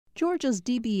Georgia's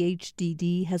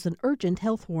DBHDD has an urgent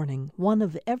health warning. 1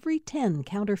 of every 10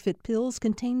 counterfeit pills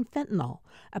contain fentanyl,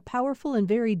 a powerful and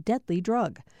very deadly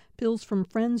drug. Pills from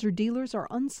friends or dealers are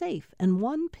unsafe, and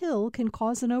 1 pill can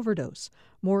cause an overdose.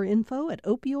 More info at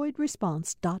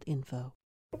opioidresponse.info.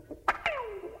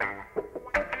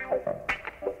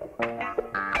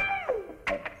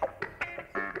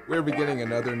 We're beginning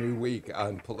another new week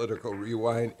on Political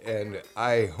Rewind, and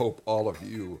I hope all of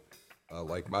you,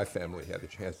 like my family, had a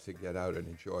chance to get out and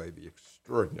enjoy the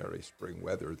extraordinary spring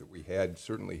weather that we had,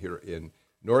 certainly here in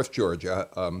North Georgia.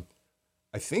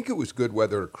 I think it was good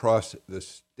weather across the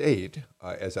state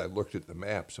as I looked at the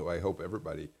map, so I hope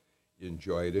everybody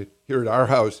enjoyed it. Here at our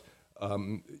house,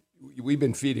 we've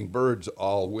been feeding birds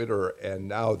all winter, and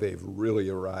now they've really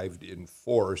arrived in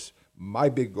force. My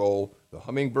big goal, the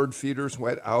hummingbird feeders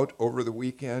went out over the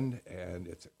weekend, and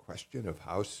it's a question of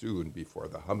how soon before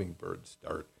the hummingbirds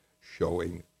start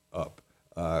showing up,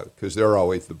 because they're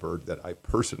always the bird that I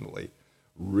personally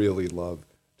really love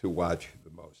to watch the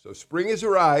most. So spring has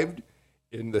arrived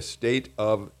in the state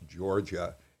of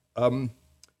Georgia. I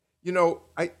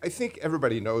think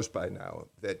everybody knows by now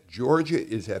that Georgia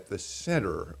is at the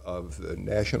center of the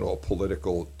national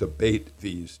political debate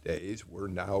these days. We're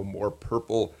now more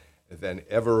purple than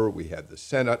ever. We had the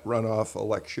Senate runoff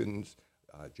elections.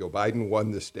 Joe Biden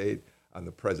won the state on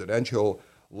the presidential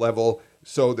level,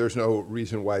 so there's no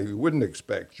reason why we wouldn't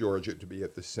expect Georgia to be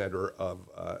at the center of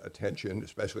attention,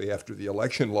 especially after the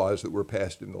election laws that were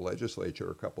passed in the legislature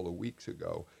a couple of weeks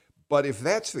ago. But if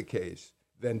that's the case,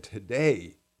 then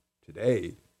today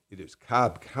it is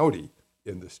Cobb County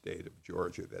in the state of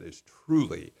Georgia that is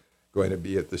truly going to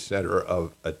be at the center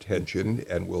of attention,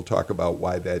 and we'll talk about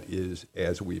why that is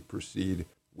as we proceed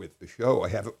with the show. I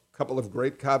have a couple of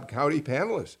great Cobb County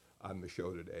panelists on the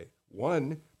show today.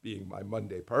 One being my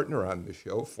Monday partner on the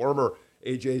show, former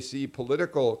AJC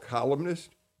political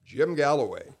columnist Jim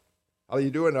Galloway. How are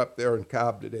you doing up there in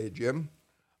Cobb today, Jim?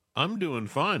 I'm doing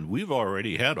fine. We've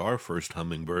already had our first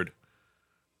hummingbird.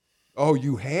 Oh,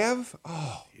 you have?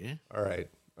 Oh, yeah. All right.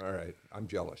 I'm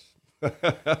jealous.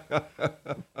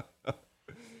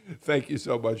 Thank you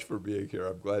so much for being here.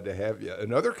 I'm glad to have you.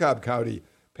 Another Cobb County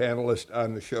panelist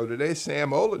on the show today, Sam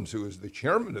Olens, who is the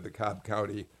chairman of the Cobb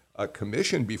County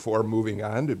Commission before moving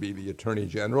on to be the Attorney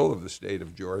General of the state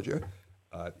of Georgia,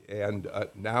 and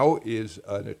now is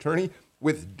an attorney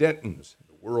with Dentons,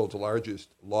 the world's largest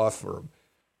law firm.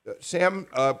 Sam,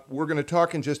 we're going to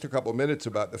talk in just a couple minutes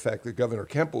about the fact that Governor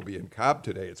Kemp will be in Cobb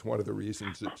today. It's one of the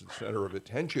reasons it's the center of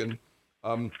attention.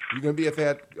 You're going to be at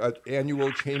that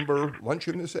annual chamber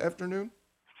luncheon this afternoon?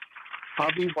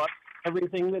 I'll be watching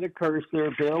everything that occurs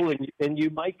there, Bill. And you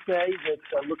might say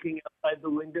that looking outside the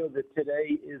window that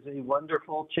today is a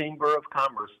wonderful Chamber of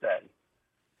Commerce Day.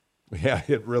 Yeah,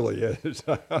 it really is.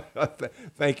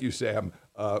 Thank you, Sam,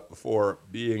 for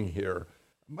being here.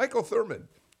 Michael Thurmond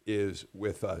is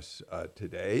with us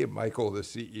today. Michael, the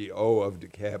CEO of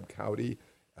DeKalb County,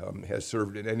 has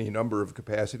served in any number of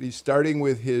capacities, starting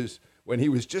with when he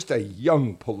was just a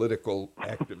young political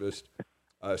activist,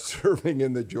 serving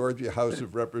in the Georgia House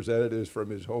of Representatives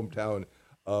from his hometown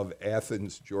of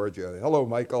Athens, Georgia. Hello,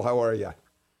 Michael. How are you?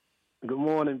 Good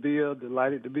morning, Bill.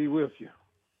 Delighted to be with you.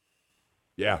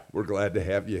 Yeah, we're glad to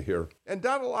have you here. And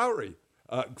Donna Lowry,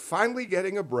 finally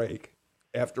getting a break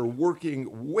after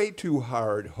working way too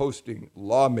hard hosting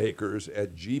lawmakers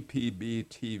at GPB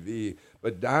TV.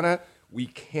 But Donna, we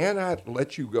cannot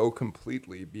let you go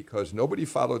completely because nobody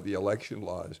followed the election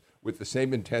laws with the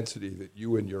same intensity that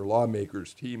you and your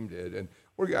lawmakers team did. And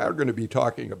we are going to be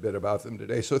talking a bit about them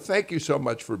today. So thank you so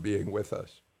much for being with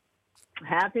us.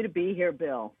 Happy to be here,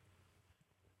 Bill.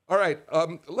 All right,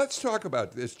 let's talk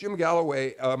about this. Jim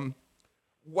Galloway,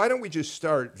 why don't we just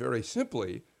start very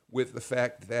simply with the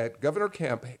fact that Governor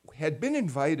Kemp had been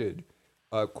invited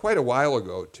quite a while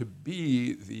ago to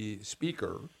be the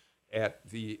speaker at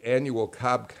the annual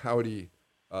Cobb County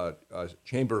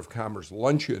Chamber of Commerce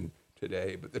luncheon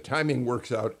today, but the timing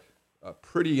works out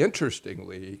pretty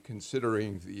interestingly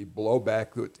considering the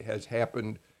blowback that has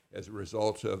happened as a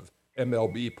result of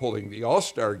MLB pulling the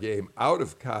All-Star game out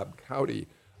of Cobb County.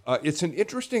 It's an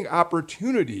interesting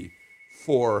opportunity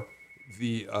for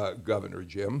the governor,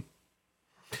 Jim.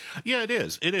 Yeah, it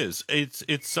is. It is. It's.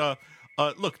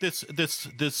 Look,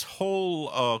 this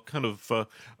whole kind of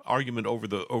argument over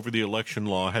the election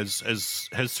law has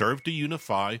served to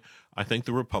unify, I think,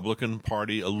 the Republican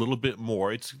Party a little bit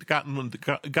more. It's gotten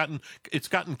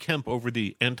Kemp over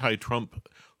the anti-Trump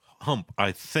hump,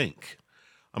 I think.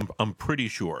 I'm pretty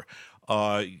sure.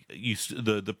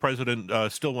 The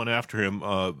president still went after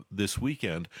him this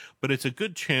weekend, but it's a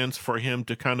good chance for him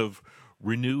to kind of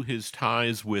renew his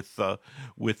ties with the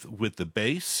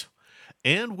base,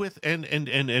 and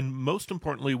and most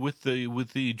importantly with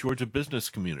the Georgia business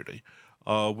community,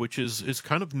 which is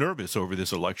kind of nervous over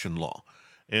this election law.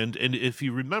 And if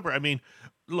you remember, I mean,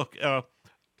 look.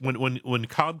 When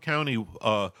Cobb County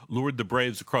lured the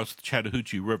Braves across the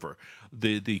Chattahoochee River,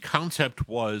 the concept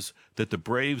was that the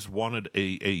Braves wanted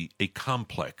a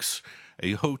complex,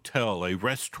 a hotel, a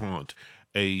restaurant,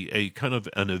 a kind of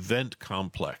an event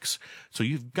complex. So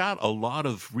you've got a lot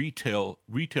of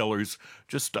retailers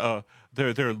just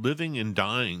they're living and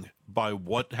dying by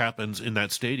what happens in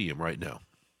that stadium right now.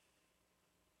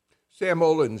 Sam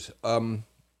Olens,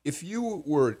 if you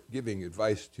were giving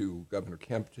advice to Governor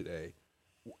Kemp today,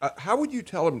 how would you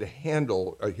tell him to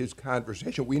handle his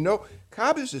conversation? We know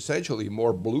Cobb is essentially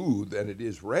more blue than it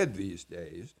is red these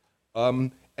days.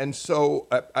 And so,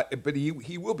 but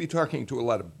he will be talking to a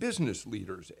lot of business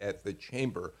leaders at the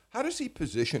chamber. How does he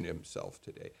position himself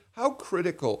today? How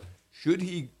critical should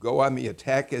he go on the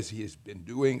attack as he has been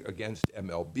doing against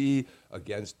MLB,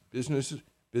 against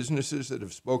businesses that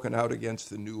have spoken out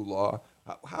against the new law?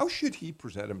 How should he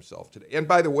present himself today? And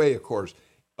by the way, of course,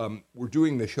 we're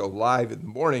doing the show live in the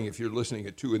morning. If you're listening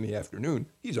at 2 in the afternoon,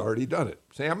 he's already done it.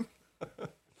 Sam?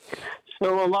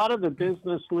 So a lot of the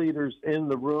business leaders in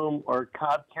the room are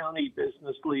Cobb County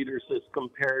business leaders as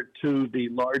compared to the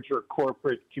larger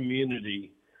corporate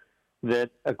community that,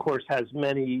 of course, has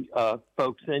many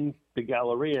folks in the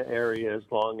Galleria area as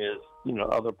long as,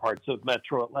 other parts of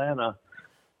Metro Atlanta.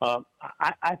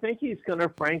 I think he's going to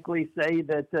frankly say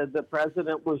that the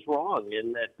president was wrong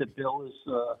and that the bill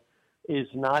is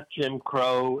not Jim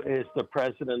Crow, as the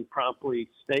president promptly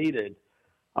stated.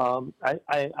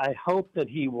 I hope that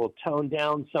he will tone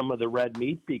down some of the red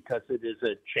meat because it is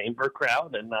a chamber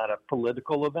crowd and not a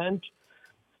political event.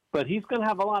 But he's going to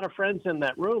have a lot of friends in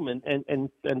that room. And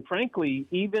frankly,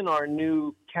 even our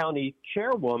new county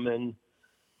chairwoman,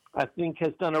 I think,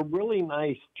 has done a really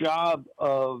nice job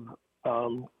of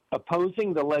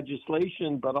opposing the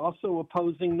legislation, but also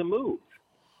opposing the move,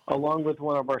 along with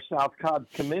one of our South Cobb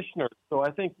commissioners. So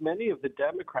I think many of the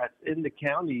Democrats in the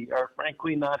county are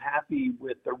frankly not happy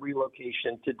with the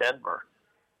relocation to Denver.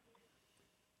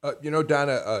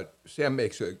 Donna, Sam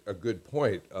makes a good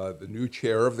point. The new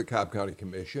chair of the Cobb County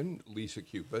Commission, Lisa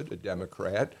Cupid, a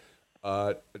Democrat,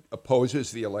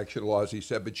 opposes the election law, as he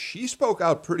said, but she spoke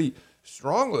out pretty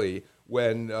strongly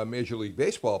when Major League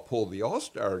Baseball pulled the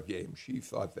All-Star game. She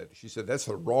said that's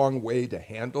the wrong way to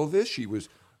handle this. She was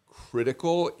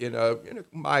critical in a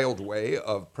mild way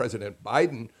of President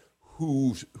Biden,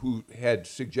 who had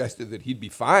suggested that he'd be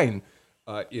fine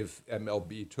if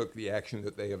MLB took the action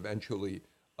that they eventually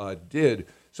did.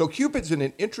 So Cupid's an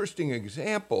interesting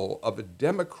example of a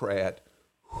Democrat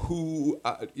who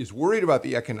is worried about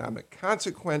the economic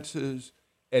consequences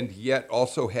and yet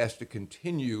also has to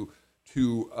continue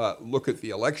to look at the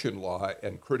election law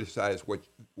and criticize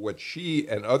what she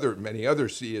and many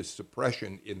others see as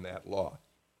suppression in that law.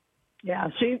 Yeah,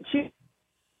 she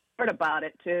heard about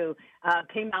it too.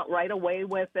 Came out right away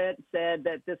with it, said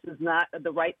that this is not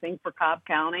the right thing for Cobb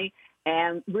County,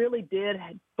 and really did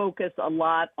focus a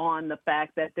lot on the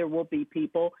fact that there will be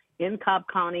people in Cobb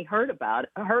County hurt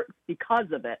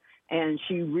because of it. And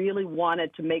she really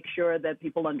wanted to make sure that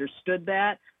people understood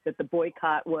that the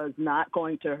boycott was not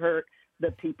going to hurt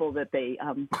the people that they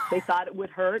thought it would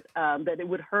hurt, that it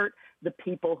would hurt the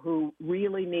people who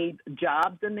really need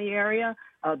jobs in the area,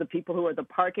 the people who are the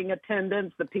parking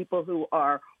attendants, the people who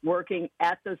are working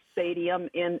at the stadium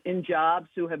in jobs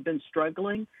who have been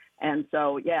struggling. And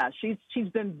so, yeah, she's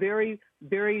been very,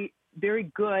 very,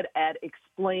 very good at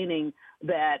explaining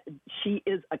that she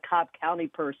is a Cobb County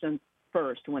person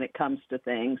first when it comes to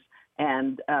things,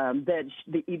 and that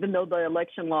even though the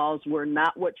election laws were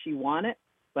not what she wanted,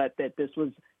 but that this was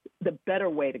the better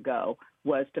way to go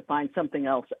was to find something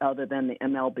else other than the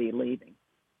MLB leaving.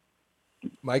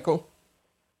 Michael?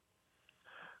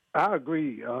 I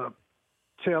agree.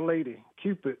 Chair Lady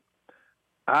Cupid,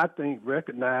 I think,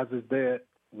 recognizes that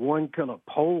one can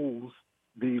oppose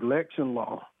the election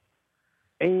law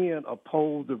and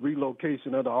oppose the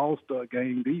relocation of the All-Star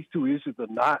game. These two issues are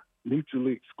not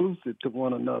mutually exclusive to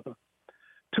one another.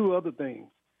 Two other things.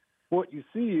 What you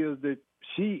see is that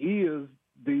she is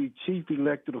the chief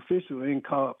elected official in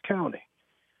Cobb County.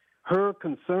 Her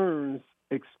concerns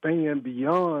expand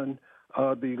beyond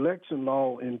the election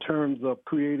law in terms of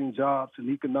creating jobs and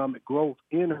economic growth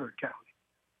in her county.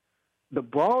 The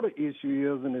broader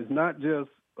issue is, and it's not just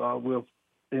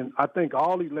and I think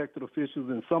all elected officials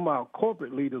and some of our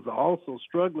corporate leaders are also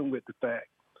struggling with the fact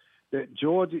that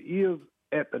Georgia is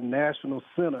at the national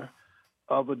center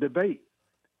of a debate,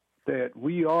 that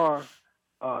we are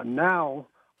now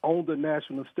on the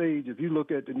national stage. If you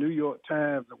look at the New York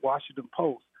Times and Washington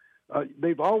Post,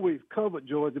 they've always covered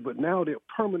Georgia, but now they're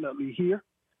permanently here.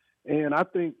 And I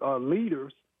think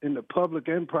leaders in the public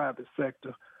and private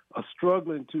sector are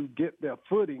struggling to get their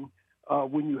footing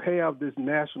when you have this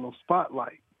national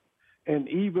spotlight. And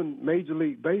even Major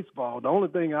League Baseball, the only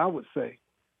thing I would say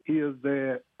is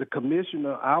that the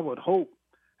commissioner, I would hope,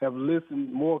 have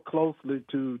listened more closely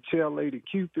to Chair Lady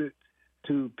Cupid,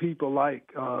 to people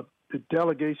like the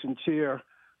delegation chair,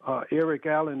 Eric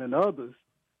Allen, and others,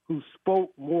 who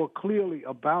spoke more clearly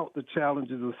about the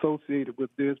challenges associated with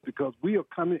this, because we are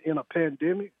coming in a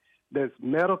pandemic that's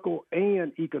medical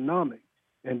and economic.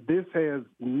 And this has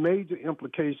major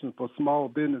implications for small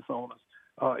business owners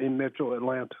in Metro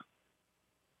Atlanta.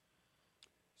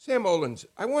 Sam Olens,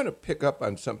 I want to pick up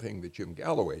on something that Jim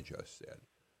Galloway just said.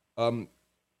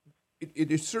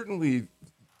 It is certainly,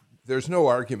 there's no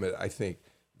argument, I think,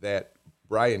 that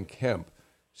Brian Kemp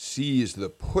sees the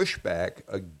pushback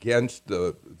against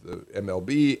the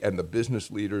MLB and the business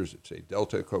leaders at, say,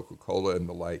 Delta, Coca-Cola, and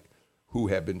the like, who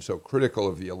have been so critical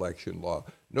of the election law.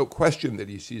 No question that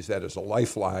he sees that as a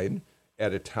lifeline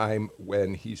at a time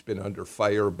when he's been under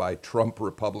fire by Trump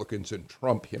Republicans and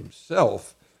Trump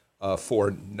himself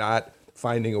for not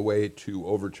finding a way to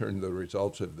overturn the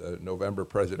results of the November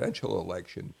presidential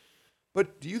election.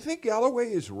 But do you think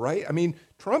Galloway is right? I mean,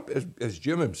 Trump, as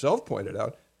Jim himself pointed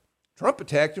out, Trump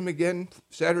attacked him again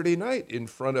Saturday night in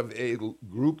front of a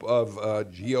group of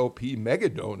GOP mega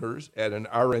donors at an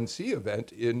RNC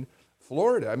event in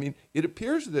Florida. I mean, it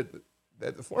appears that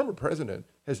the former president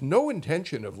has no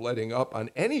intention of letting up on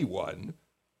anyone,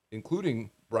 including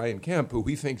Brian Kemp, who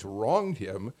he thinks wronged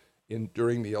him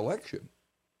during the election.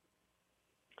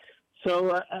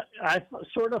 So I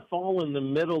sort of fall in the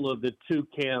middle of the two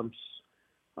camps.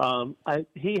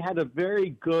 He had a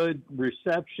very good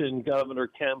reception, Governor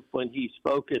Kemp, when he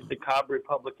spoke at the Cobb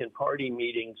Republican Party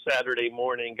meeting Saturday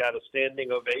morning, got a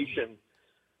standing ovation.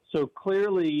 So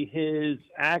clearly his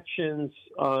actions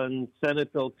on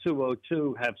Senate Bill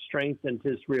 202 have strengthened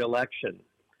his reelection.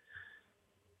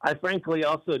 I frankly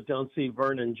also don't see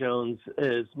Vernon Jones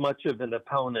as much of an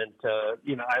opponent.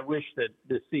 I wish that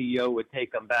the CEO would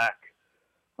take him back.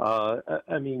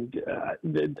 Vernon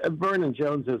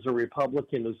Jones as a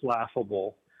Republican is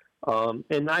laughable,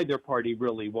 and neither party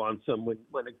really wants him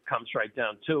when it comes right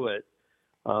down to it.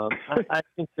 I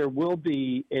think there will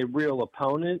be a real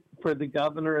opponent for the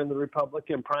governor in the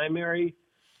Republican primary,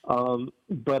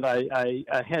 but I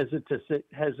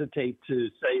hesitate to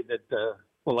say that.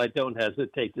 I don't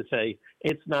hesitate to say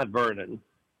it's not Vernon.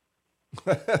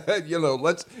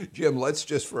 Let's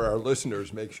just for our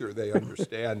listeners make sure they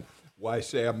understand why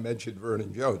Sam mentioned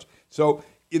Vernon Jones. So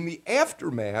in the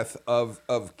aftermath of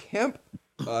Kemp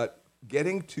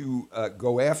getting to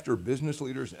go after business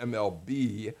leaders,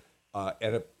 MLB,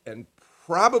 and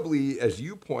probably, as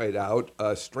you point out,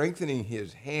 strengthening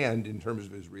his hand in terms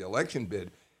of his reelection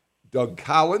bid, Doug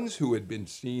Collins, who had been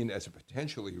seen as a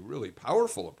potentially really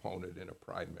powerful opponent in a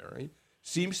primary,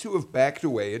 seems to have backed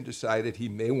away and decided he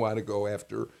may want to go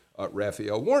after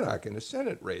Raphael Warnock in a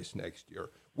Senate race next year,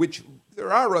 which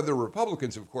there are other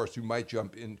Republicans, of course, who might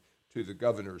jump into the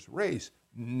governor's race.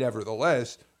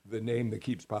 Nevertheless, the name that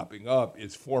keeps popping up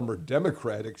is former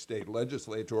Democratic state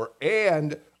legislator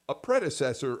and a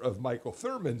predecessor of Michael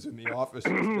Thurman's in the office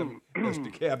as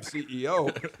DeKalb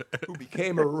CEO, who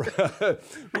became,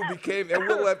 and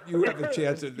we'll let you have a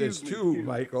chance at this too,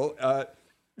 Michael.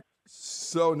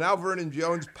 So now Vernon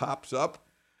Jones pops up.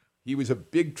 He was a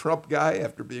big Trump guy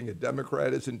after being a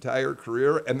Democrat his entire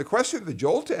career. And the question the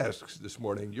Jolt asks this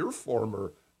morning, your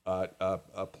former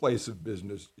place of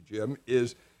business, Jim,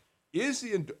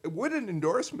 would an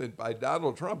endorsement by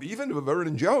Donald Trump, even of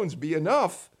Vernon Jones, be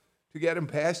enough to get him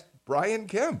past Brian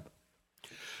Kemp?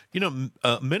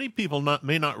 Many people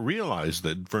may not realize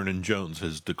that Vernon Jones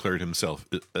has declared himself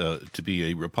to be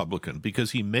a Republican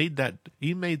because he made that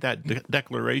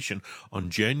declaration on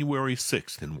January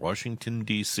 6th in Washington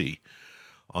D.C.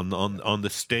 on the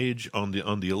stage on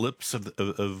the ellipse of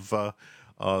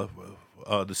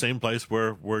the same place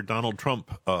where Donald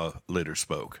Trump later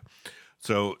spoke.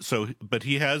 But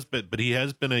he has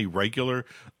been a regular.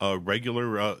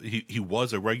 He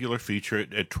was a regular feature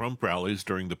at Trump rallies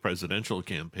during the presidential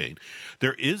campaign.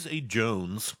 There is a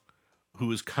Jones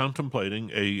who is contemplating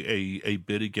a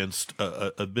bid against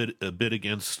Brian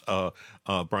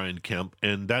Kemp,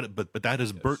 and that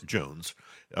is Burt Jones,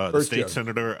 the state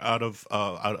senator out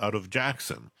of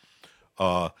Jackson.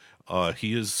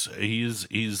 He's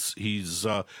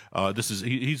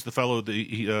the fellow that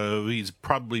he's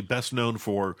probably best known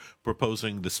for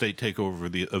proposing the state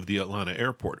takeover of the Atlanta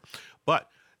airport. But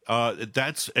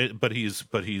but he's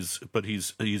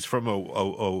from a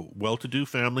well-to-do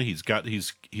family. He's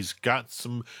got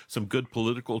some good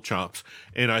political chops,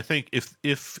 and I think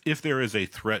if there is a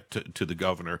threat to the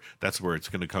governor, that's where it's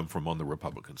going to come from on the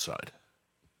Republican side.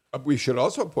 We should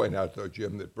also point out, though,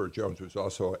 Jim, that Burt Jones was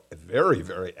also very,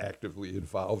 very actively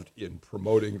involved in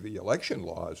promoting the election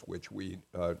laws, which we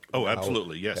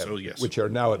absolutely, yes, yes, which are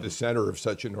now at the center of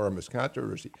such enormous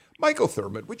controversy. Michael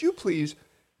Thurmond, would you please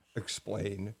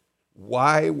explain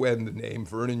why, when the name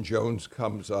Vernon Jones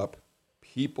comes up,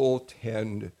 people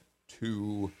tend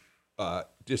to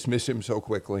dismiss him so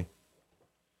quickly?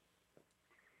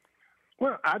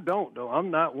 Well, I don't, though. I'm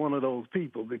not one of those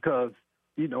people because,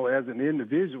 as an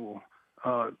individual,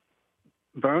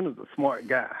 Vernon's a smart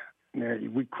guy. Now,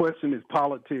 we question his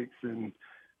politics and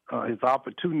his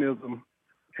opportunism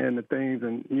and the things.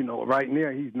 And, right now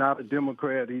he's not a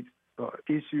Democrat. He's an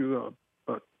issue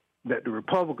that the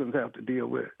Republicans have to deal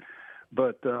with.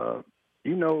 But,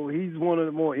 he's one of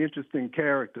the more interesting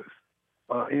characters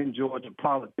in Georgia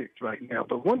politics right now.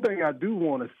 But one thing I do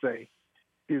want to say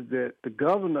is that the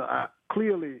governor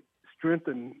clearly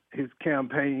strengthened his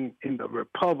campaign in the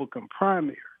Republican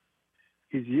primary.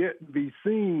 Is yet to be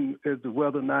seen as to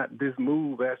whether or not this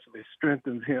move actually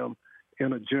strengthens him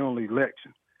in a general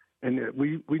election. And that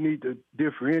we need to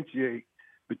differentiate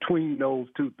between those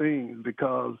two things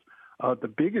because the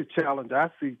biggest challenge I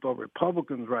see for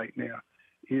Republicans right now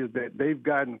is that they've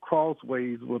gotten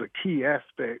crossways with a key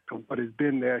aspect of what has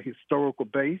been their historical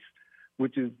base,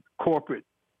 which is corporate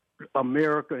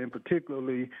America and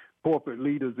particularly corporate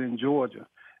leaders in Georgia.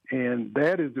 And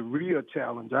that is the real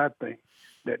challenge, I think,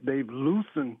 that they've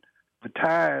loosened the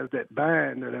ties that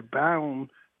have bound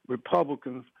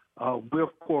Republicans with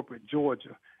corporate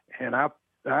Georgia. And I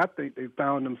think they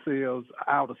found themselves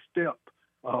out of step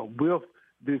with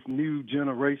this new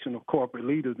generation of corporate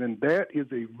leaders. And that is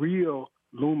a real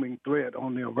looming threat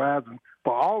on the horizon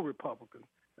for all Republicans,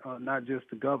 not just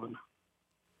the governor.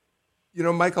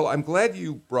 Michael, I'm glad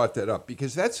you brought that up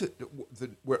because that's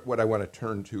what I want to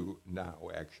turn to now,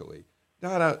 actually.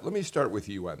 Donna, let me start with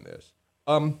you on this.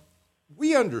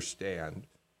 We understand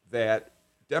that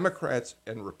Democrats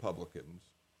and Republicans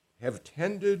have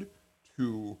tended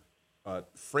to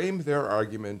frame their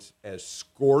arguments as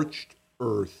scorched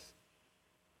earth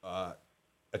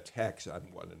attacks on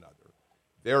one another.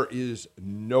 There is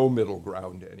no middle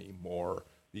ground anymore.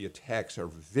 The attacks are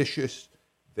vicious.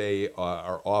 They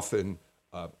are often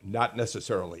not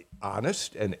necessarily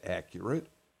honest and accurate.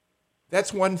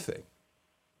 That's one thing.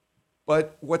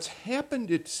 But what's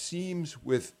happened, it seems,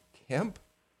 with Kemp,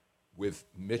 with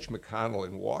Mitch McConnell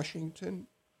in Washington,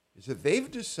 is that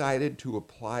they've decided to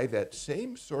apply that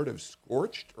same sort of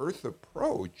scorched earth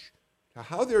approach to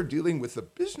how they're dealing with the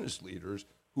business leaders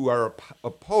who are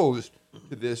opposed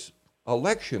to this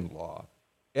election law.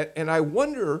 And I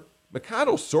wonder,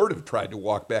 McConnell sort of tried to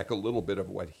walk back a little bit of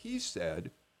what he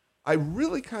said. I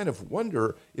really kind of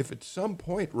wonder if at some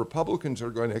point Republicans are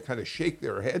going to kind of shake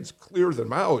their heads, clear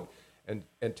them out, and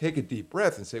take a deep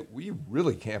breath and say, we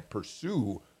really can't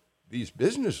pursue these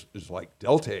businesses like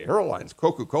Delta Airlines,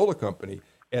 Coca-Cola Company,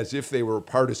 as if they were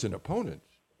partisan opponents.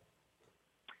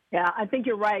 Yeah, I think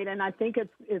you're right, and I think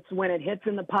it's when it hits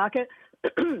in the pocket,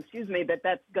 excuse me,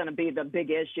 that's going to be the big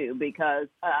issue because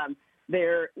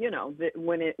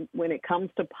when it comes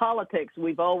to politics,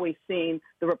 we've always seen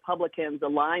the Republicans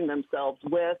align themselves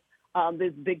with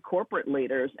these big corporate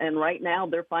leaders, and right now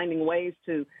they're finding ways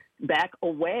to back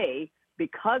away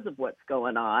because of what's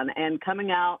going on and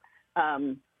coming out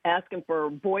asking for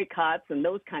boycotts and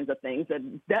those kinds of things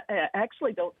that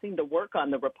actually don't seem to work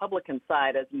on the Republican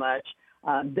side as much.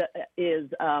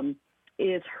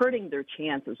 Is hurting their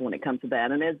chances when it comes to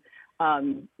that. And as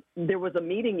there was a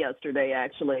meeting yesterday,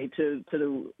 actually,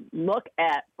 to look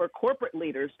at, for corporate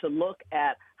leaders to look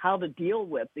at how to deal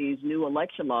with these new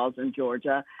election laws in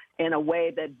Georgia in a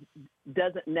way that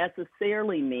doesn't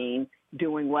necessarily mean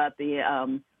doing what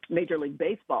the Major League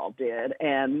Baseball did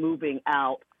and moving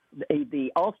out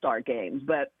the All-Star games,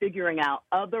 but figuring out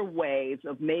other ways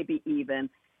of maybe even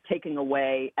taking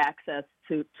away access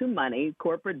to money,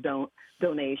 corporate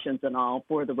donations and all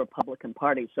for the Republican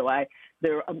Party. So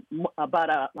there are about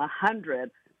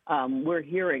 100, we're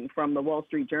hearing from the Wall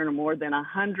Street Journal, more than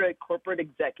 100 corporate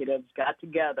executives got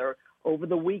together over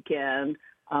the weekend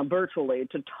virtually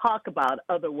to talk about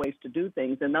other ways to do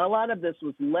things. And a lot of this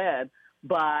was led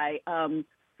by some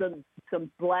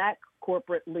black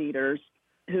corporate leaders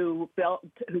who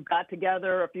got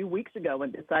together a few weeks ago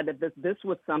and decided that this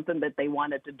was something that they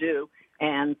wanted to do.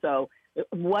 And so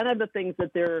one of the things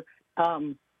that they're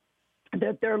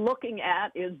looking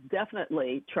at is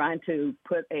definitely trying to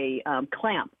put a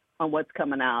clamp on what's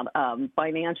coming out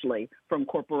financially from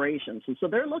corporations. And so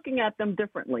they're looking at them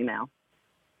differently now.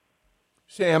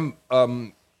 Sam,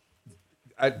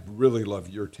 I'd really love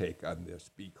your take on this,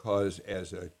 because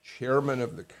as a chairman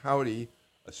of the county,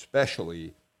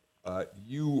 especially,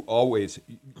 you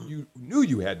knew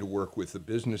you had to work with the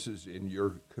businesses in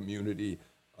your community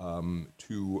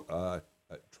to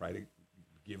try to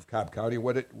give Cobb County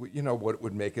what it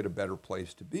would make it a better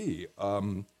place to be.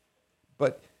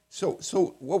 But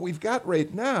so what we've got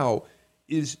right now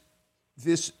is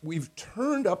this: we've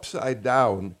turned upside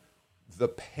down the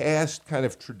past kind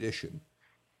of tradition.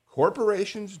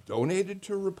 Corporations donated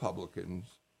to Republicans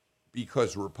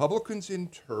because Republicans in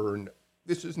turn,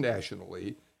 this is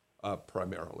nationally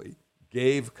primarily,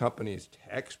 gave companies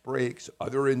tax breaks,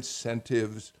 other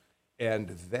incentives, and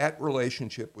that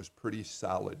relationship was pretty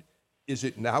solid. Is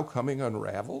it now coming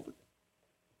unraveled?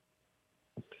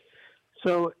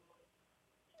 So,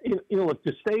 look,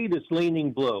 the state is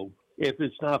leaning blue, if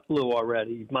it's not blue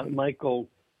already. Michael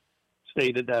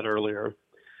stated that earlier.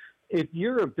 If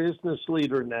you're a business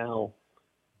leader now,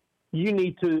 you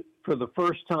need to, for the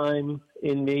first time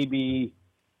in maybe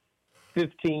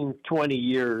 15, 20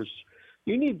 years,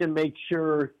 you need to make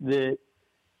sure that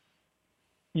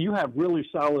you have really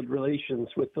solid relations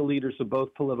with the leaders of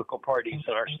both political parties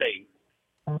in our state.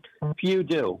 Few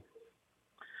do.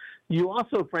 You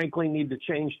also, frankly, need to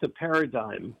change the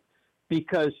paradigm,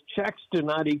 because checks do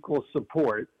not equal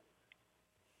support.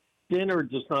 Dinner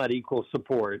does not equal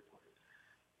support.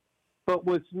 But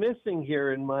what's missing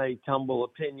here, in my humble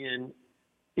opinion,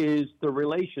 is the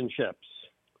relationships.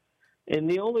 And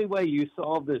the only way you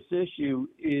solve this issue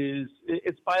is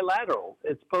it's bilateral.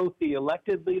 It's both the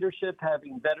elected leadership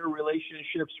having better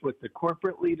relationships with the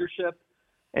corporate leadership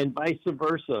and vice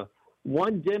versa.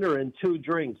 One dinner and two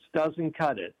drinks doesn't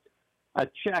cut it. A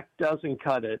check doesn't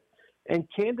cut it. And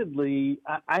candidly,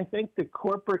 I think the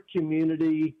corporate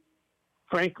community,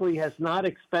 frankly, has not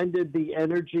expended the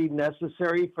energy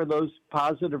necessary for those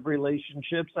positive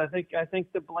relationships. I think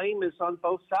the blame is on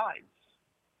both sides.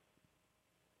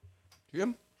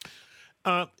 Jim?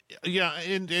 Yeah,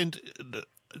 and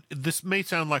this may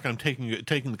sound like I'm taking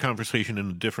the conversation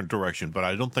in a different direction, but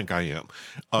I don't think I am.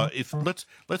 Let's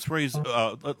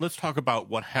talk about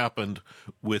what happened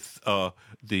with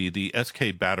the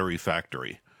SK battery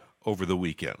factory over the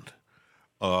weekend.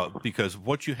 Because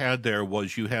what you had there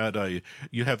was you have a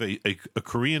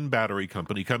Korean battery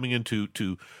company coming into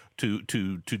to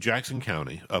Jackson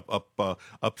County up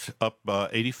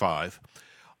 85.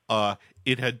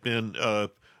 It had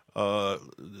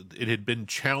been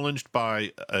challenged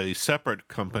by a separate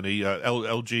company,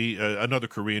 LG, another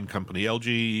Korean company,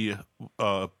 LG.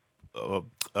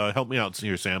 Help me out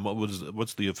here, Sam.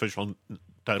 What's the official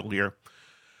title here?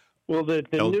 Well, the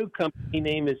new company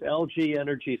name is LG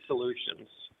Energy Solutions.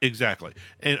 Exactly,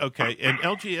 and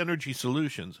LG Energy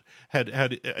Solutions had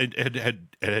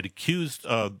accused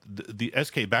the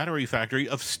SK Battery Factory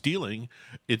of stealing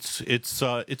its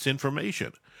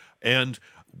information, and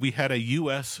we had a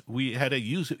U.S.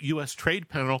 trade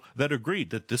panel that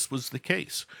agreed that this was the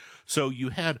case. So you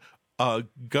had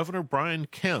Governor Brian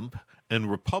Kemp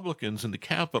and Republicans in the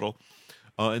Capitol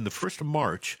in the 1st of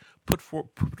March put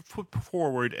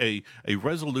forward a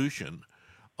resolution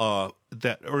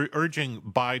that urging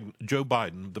Joe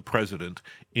Biden, the president,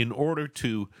 in order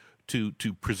to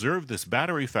preserve this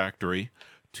battery factory,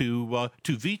 to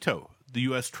veto the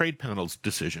U.S. trade panel's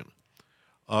decision,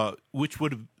 which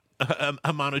would have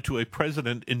amounted to a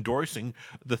president endorsing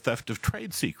the theft of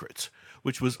trade secrets,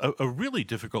 which was a really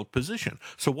difficult position.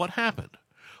 So what happened?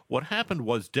 What happened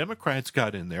was Democrats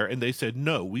got in there and they said,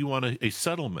 no, we want a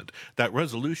settlement. That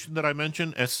resolution that I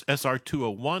mentioned, SR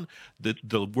 201,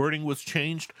 the wording was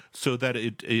changed so that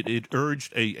it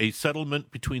urged a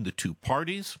settlement between the two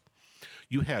parties.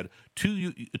 You had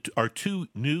our two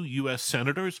new U.S.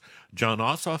 senators, John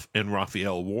Ossoff and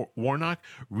Raphael Warnock,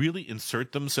 really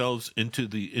insert themselves into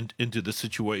the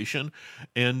situation,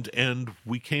 and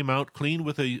we came out clean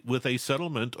with a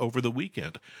settlement over the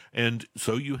weekend, and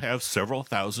so you have several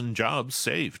thousand jobs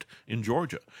saved in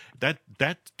Georgia. That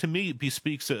to me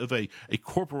bespeaks of a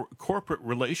corporate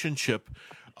relationship.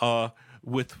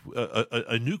 With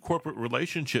a new corporate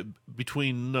relationship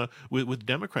between with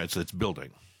Democrats that's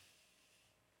building.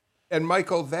 And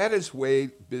Michael, that is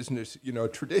way business,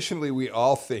 traditionally we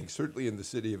all think, certainly in the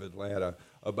city of Atlanta,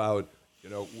 about,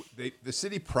 the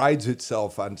city prides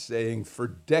itself on saying for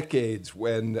decades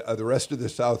when the rest of the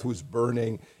South was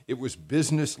burning, it was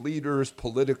business leaders,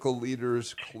 political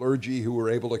leaders, clergy who were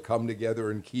able to come together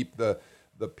and keep the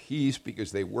the peace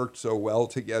because they worked so well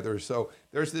together. So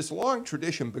there's this long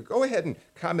tradition, but go ahead and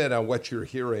comment on what you're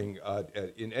hearing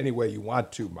in any way you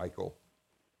want to, Michael.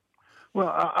 Well,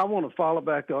 I want to follow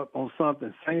back up on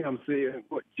something Sam said and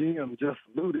what Jim just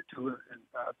alluded to, and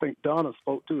I think Donna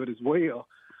spoke to it as well.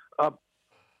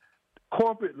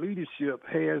 Corporate leadership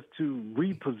has to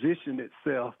reposition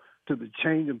itself to the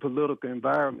changing political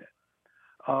environment.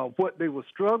 What they were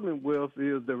struggling with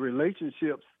is the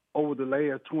relationships over the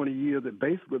last 20 years that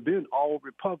basically been all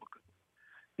Republican.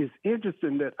 It's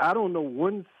interesting that I don't know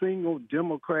one single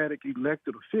Democratic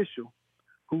elected official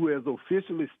who has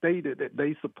officially stated that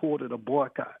they supported a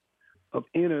boycott of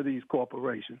any of these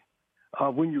corporations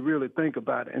when you really think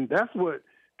about it. And that's what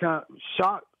kind of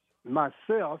shocked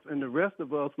myself and the rest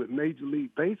of us with Major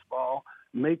League Baseball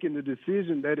making the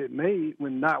decision that it made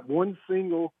when not one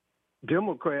single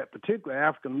Democrat, particularly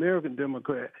African-American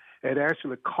Democrat, had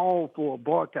actually called for a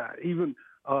boycott. Even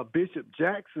Bishop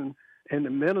Jackson and the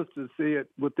minister said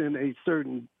within a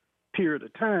certain period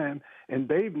of time, and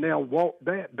they've now walked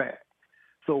that back.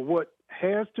 So what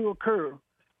has to occur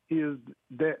is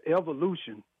that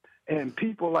evolution. And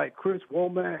people like Chris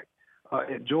Womack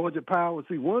at Georgia Power,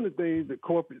 see, one of the things that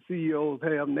corporate CEOs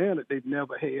have now that they've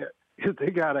never had is they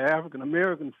got an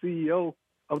African-American CEO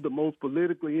of the most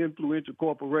politically influential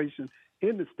corporation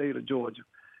in the state of Georgia.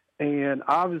 And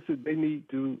obviously they need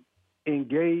to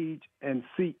engage and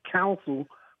seek counsel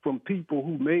from people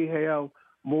who may have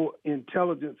more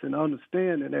intelligence and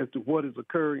understanding as to what is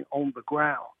occurring on the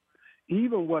ground.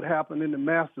 Even what happened in the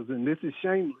Masters, and this is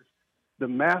shameless, the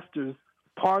Masters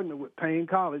partnered with Payne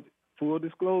College. Full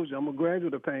disclosure, I'm a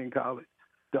graduate of Payne College,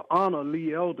 to honor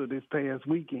Lee Elder this past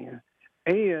weekend.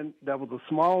 And that was a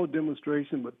small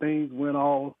demonstration, but things went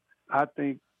all, I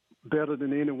think, better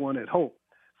than anyone had hoped.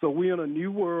 So we're in a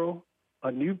new world,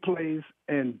 a new place,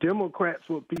 and Democrats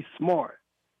would be smart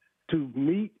to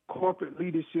meet corporate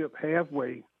leadership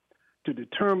halfway to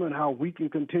determine how we can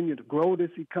continue to grow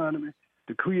this economy,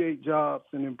 to create jobs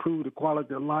and improve the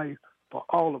quality of life for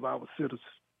all of our citizens.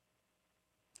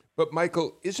 But,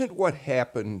 Michael, isn't what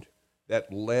happened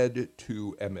that led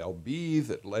to MLB,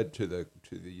 that led to the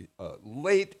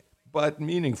late but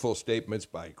meaningful statements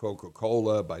by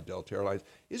Coca-Cola, by Delta Airlines,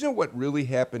 isn't what really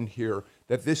happened here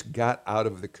that this got out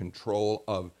of the control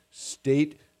of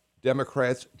state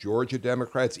Democrats, Georgia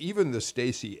Democrats, even the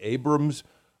Stacey Abrams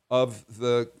of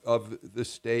the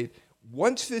state?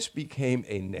 Once this became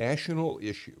a national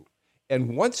issue,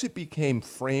 and once it became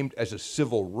framed as a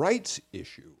civil rights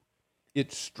issue,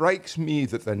 it strikes me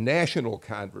that the national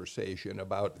conversation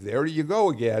about, there you go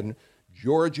again,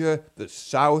 Georgia, the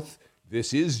South,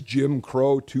 this is Jim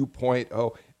Crow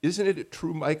 2.0. Isn't it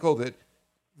true, Michael, that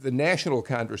the national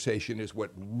conversation is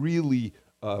what really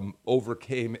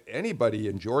overcame anybody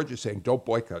in Georgia saying, don't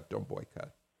boycott, don't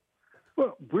boycott?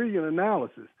 Well, brilliant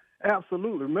analysis.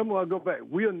 Absolutely. Remember, I go back,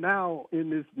 we are now in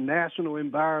this national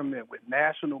environment with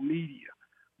national media.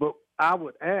 But I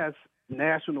would ask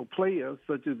national players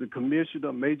such as the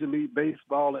commissioner, Major League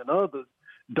Baseball, and others,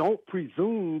 don't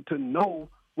presume to know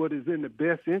what is in the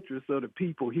best interest of the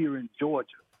people here in Georgia.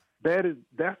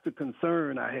 That's the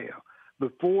concern I have.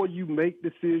 Before you make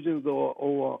decisions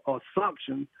or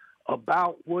assumptions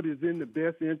about what is in the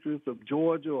best interest of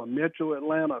Georgia or Metro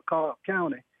Atlanta or Cobb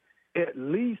County, at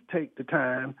least take the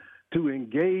time to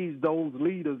engage those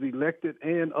leaders, elected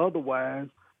and otherwise,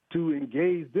 to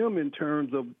engage them in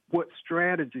terms of what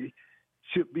strategy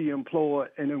should be employed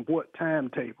and in what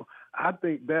timetable. I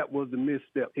think that was the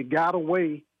misstep. It got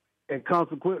away, and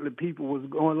consequently people was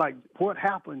going like, what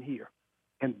happened here?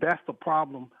 And that's the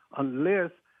problem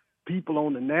unless people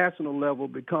on the national level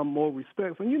become more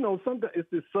respectful. And, you know, sometimes it's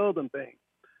this Southern thing.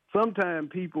 Sometimes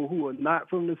people who are not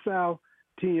from the South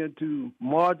tend to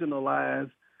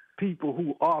marginalize people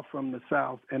who are from the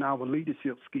South and our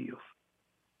leadership skills.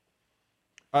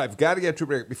 I've got to get to a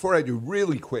break. Before I do,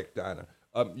 really quick, Donna,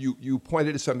 you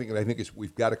pointed to something that I think is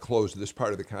we've got to close this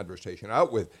part of the conversation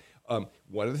out with.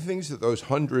 One of the things that those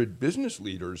 100 business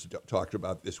leaders talked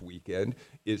about this weekend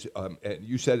is, and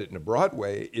you said it in a broad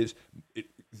way, is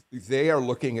they are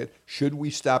looking at, should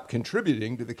we stop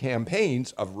contributing to the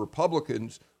campaigns of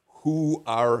Republicans who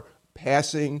are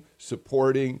passing,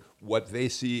 supporting what they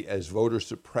see as voter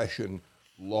suppression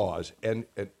laws? And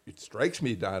it strikes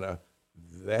me, Donna,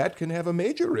 that can have a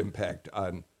major impact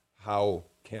on how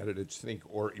candidates think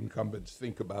or incumbents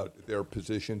think about their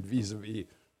position vis-a-vis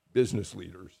business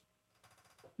leaders.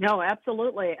 No,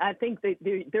 absolutely. I think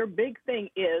their big thing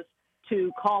is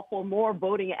to call for more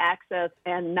voting access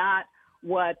and not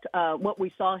what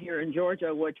we saw here in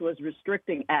Georgia, which was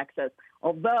restricting access.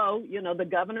 Although, you know, the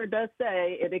governor does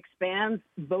say it expands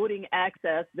voting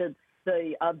access, that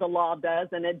the law does,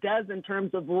 and it does in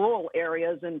terms of rural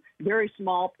areas and very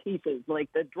small pieces like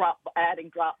adding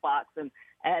drop box and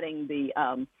adding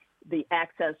the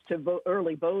access to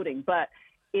early voting. But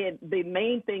the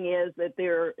main thing is that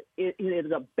it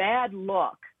is a bad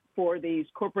look for these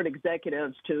corporate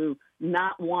executives to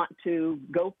not want to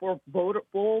go for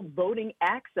full voting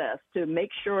access, to make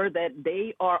sure that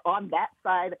they are on that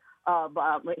side of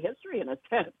history in a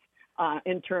sense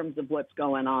in terms of what's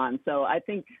going on. So I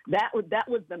think that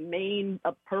was the main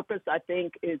purpose. I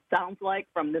think it sounds like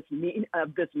from this meeting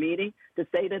to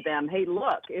say to them, hey,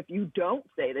 look, if you don't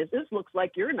say this looks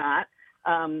like you're not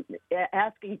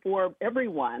asking for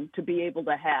everyone to be able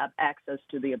to have access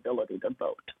to the ability to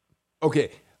vote.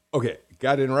 Okay,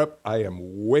 got to interrupt. I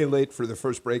am way late for the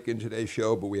first break in today's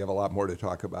show, but we have a lot more to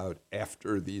talk about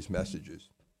after these messages.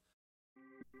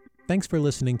 Thanks for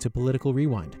listening to Political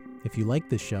Rewind. If you like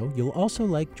this show, you'll also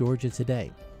like Georgia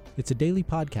Today. It's a daily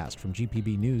podcast from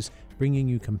GPB News, bringing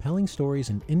you compelling stories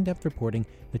and in-depth reporting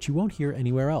that you won't hear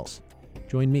anywhere else.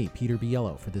 Join me, Peter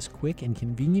Biello, for this quick and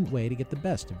convenient way to get the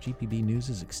best of GPB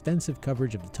News' extensive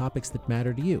coverage of the topics that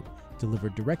matter to you,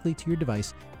 delivered directly to your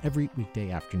device every weekday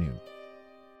afternoon.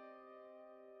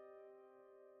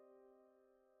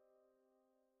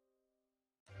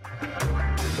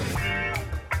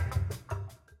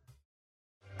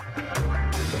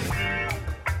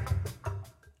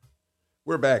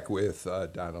 We're back with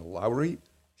Donna Lowry,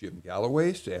 Jim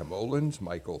Galloway, Sam Olens,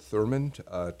 Michael Thurmond,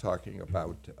 talking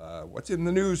about what's in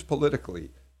the news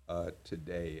politically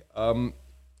today.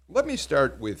 Let me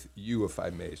start with you, if I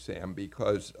may, Sam,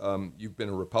 because you've been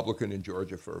a Republican in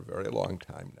Georgia for a very long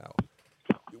time now.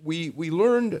 We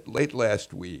learned late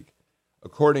last week,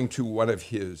 according to one of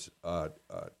his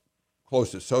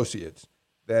close associates,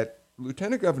 that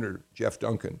Lieutenant Governor Jeff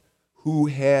Duncan, who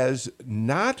has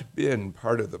not been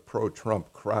part of the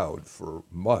pro-Trump crowd for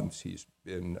months, he's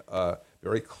been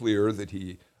very clear that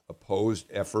he opposed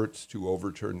efforts to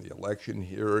overturn the election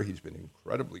here. He's been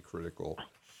incredibly critical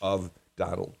of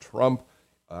Donald Trump.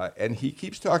 And he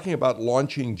keeps talking about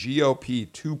launching GOP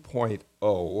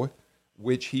 2.0,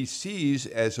 which he sees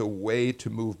as a way to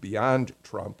move beyond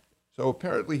Trump. So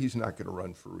apparently he's not going to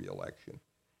run for re-election.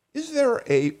 Is there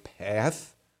a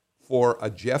path for a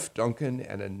Jeff Duncan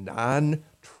and a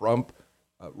non-Trump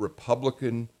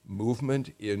Republican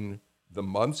movement in the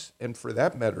months, and for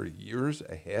that matter, years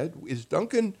ahead? Is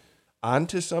Duncan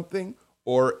onto something,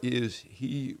 or is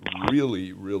he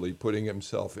really, really putting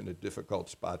himself in a difficult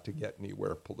spot to get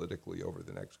anywhere politically over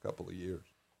the next couple of years?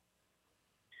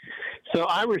 So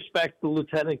I respect the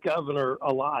lieutenant governor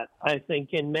a lot. I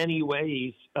think in many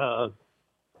ways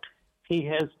he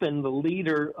has been the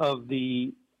leader of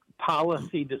the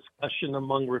policy discussion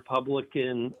among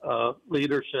Republican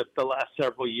leadership the last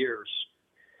several years.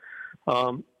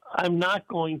 I'm not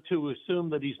going to assume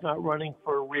that he's not running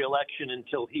for re-election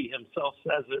until he himself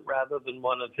says it rather than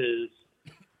one of his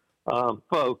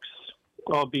folks,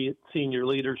 albeit senior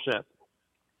leadership.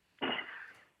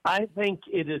 I think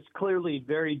it is clearly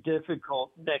very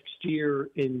difficult next year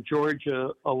in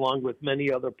Georgia, along with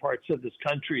many other parts of this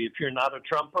country, if you're not a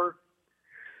Trumper.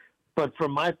 But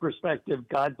from my perspective,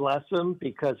 God bless him,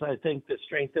 because I think the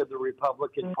strength of the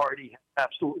Republican Party has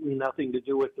absolutely nothing to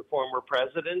do with the former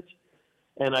president.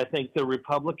 And I think the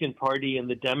Republican Party and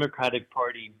the Democratic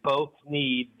Party both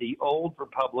need the old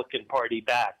Republican Party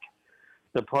back.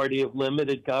 The party of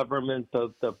limited government,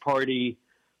 the party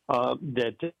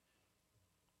that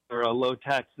are low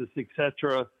taxes,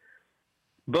 etc.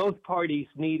 Both parties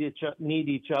need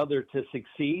each other to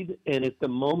succeed, and at the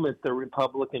moment, the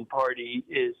Republican Party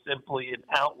is simply an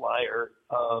outlier,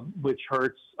 which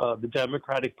hurts the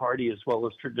Democratic Party as well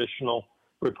as traditional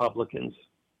Republicans.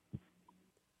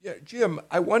 Yeah, Jim,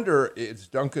 I wonder, as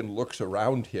Duncan looks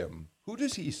around him, who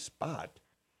does he spot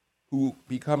who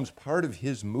becomes part of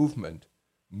his movement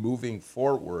moving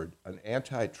forward, an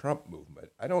anti-Trump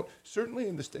movement? Certainly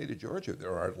in the state of Georgia,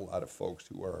 there aren't a lot of folks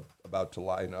who are about to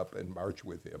line up and march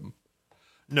with him.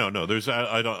 No,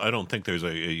 I don't think there's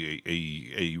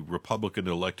a Republican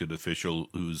elected official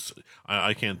who's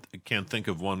I can't think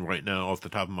of one right now off the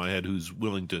top of my head who's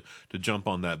willing to jump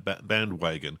on that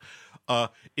bandwagon.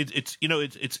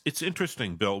 It's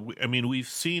interesting, Bill. I mean, we've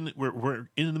seen we're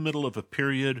in the middle of a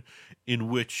period in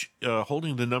which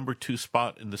holding the number 2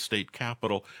 spot in the state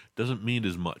capitol doesn't mean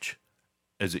as much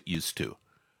as it used to.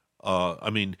 I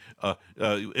mean,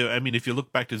 if you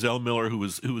look back to Zell Miller, who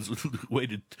was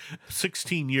waited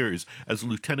 16 years as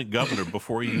lieutenant governor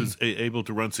before he was able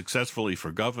to run successfully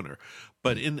for governor.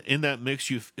 But in that mix,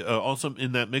 you've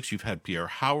had Pierre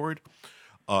Howard.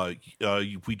 Casey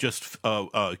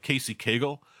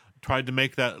Cagle tried to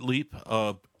make that leap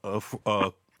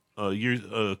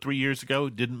 3 years ago,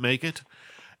 didn't make it,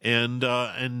 and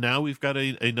now we've got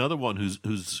another one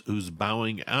who's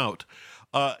bowing out.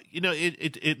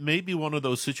 It may be one of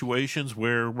those situations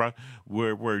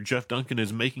where Jeff Duncan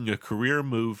is making a career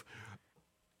move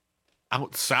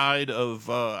outside of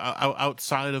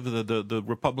the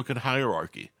Republican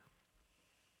hierarchy.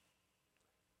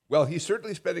 Well, he's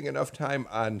certainly spending enough time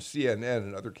on CNN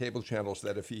and other cable channels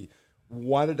that if he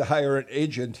wanted to hire an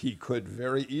agent, he could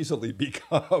very easily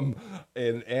become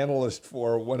an analyst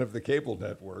for one of the cable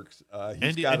networks.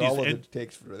 He's got all of it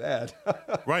takes for that.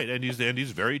 Right, and he's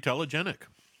very telegenic.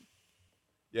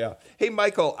 Yeah. Hey,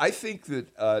 Michael, I think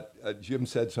that Jim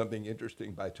said something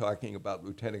interesting by talking about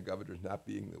lieutenant governors not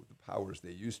being the powers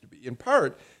they used to be. In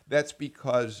part, that's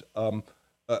because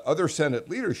other Senate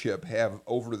leadership have,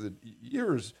 over the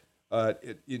years,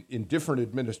 in different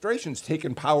administrations,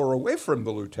 taken power away from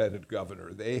the lieutenant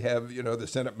governor. They have, the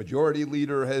Senate Majority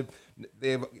Leader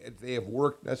they have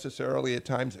worked necessarily at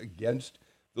times against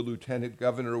the lieutenant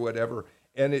governor or whatever.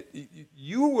 And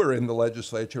you were in the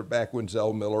legislature back when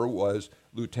Zell Miller was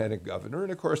lieutenant governor.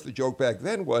 And, of course, the joke back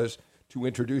then was to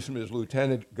introduce him as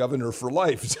lieutenant governor for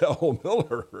life, Zell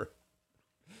Miller.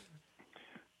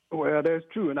 Well, that's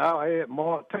true. And I'll add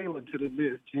Mark Taylor to the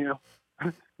list, Jim,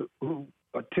 who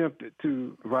attempted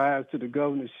to rise to the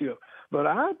governorship. But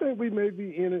I think we may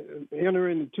be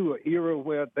entering into an era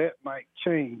where that might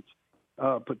change,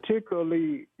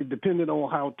 particularly depending on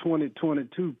how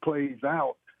 2022 plays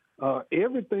out.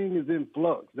 Everything is in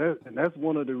flux, and that's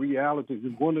one of the realities.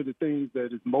 And one of the things that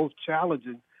is most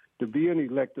challenging to be an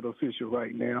elected official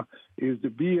right now is to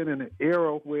be in an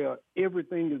era where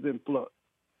everything is in flux.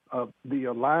 The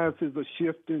alliances are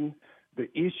shifting. The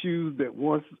issues that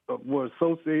once were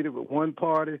associated with one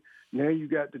party, now you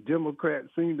got the Democrats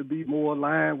seem to be more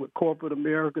aligned with corporate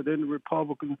America than the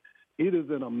Republicans. It is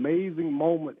an amazing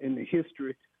moment in the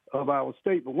history of our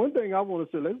state. But one thing I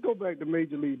want to say, let's go back to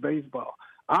Major League Baseball.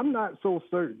 I'm not so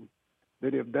certain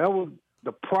that if that was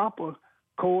the proper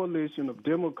coalition of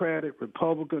Democratic,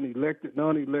 Republican, elected,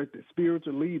 non-elected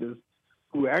spiritual leaders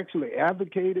who actually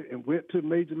advocated and went to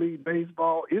Major League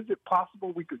Baseball, is it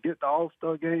possible we could get the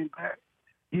All-Star game back,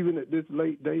 even at this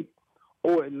late date,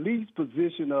 or at least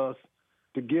position us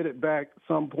to get it back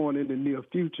some point in the near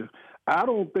future? I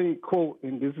don't think, quote,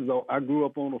 and this is, I grew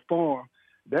up on a farm,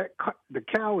 that the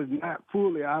cow is not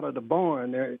fully out of the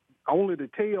barn. There, only the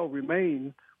tail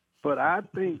remains, but I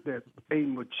think that a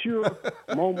mature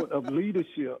moment of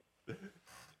leadership,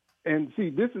 and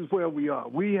see, this is where we are.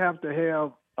 We have to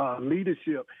have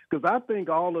leadership, because I think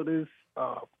all of this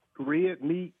red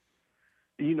meat,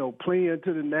 playing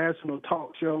to the national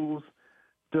talk shows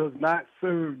does not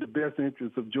serve the best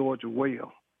interests of Georgia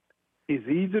well. It's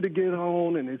easy to get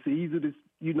on and it's easy to,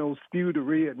 spew the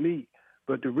red meat.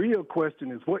 But the real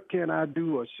question is, what can I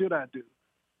do or should I do?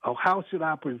 Or how should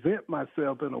I present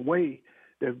myself in a way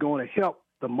that's going to help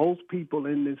the most people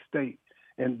in this state?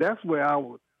 And that's where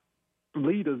our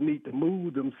leaders need to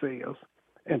move themselves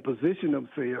and position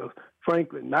themselves,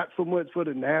 frankly, not so much for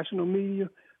the national media,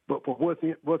 but for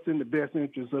what's in the best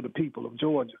interest of the people of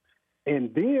Georgia.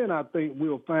 And then I think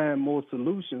we'll find more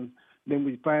solutions than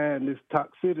we find this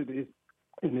toxicity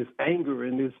and this anger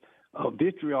and this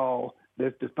vitriol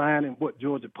that's defining what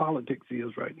Georgia politics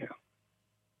is right now.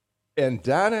 And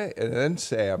Donna and then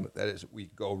Sam, that is, we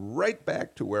go right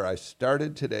back to where I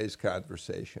started today's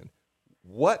conversation.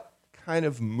 What kind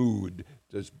of mood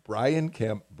does Brian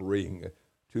Kemp bring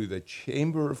to the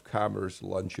Chamber of Commerce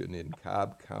luncheon in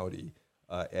Cobb County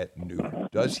at noon?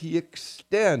 Does he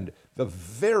extend the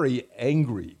very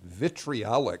angry,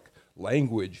 vitriolic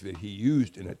language that he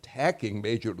used in attacking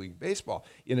Major League Baseball,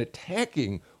 in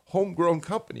attacking homegrown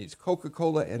companies,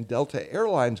 Coca-Cola and Delta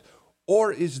Airlines?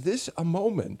 Or is this a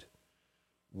moment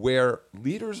where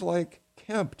leaders like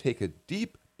Kemp take a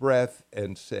deep breath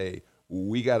and say,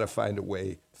 we got to find a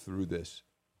way through this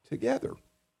together?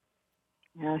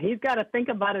 Yeah, he's got to think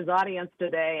about his audience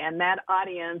today, and that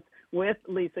audience with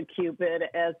Lisa Cupid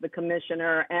as the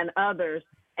commissioner and others,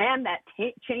 and that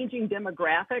changing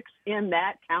demographics in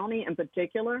that county in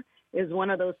particular is one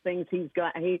of those things he's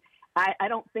got. I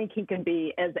don't think he can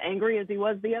be as angry as he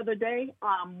was the other day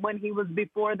when he was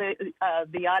before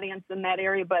the audience in that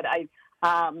area. But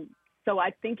so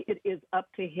I think it is up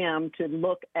to him to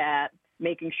look at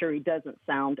making sure he doesn't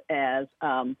sound as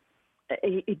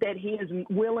that he is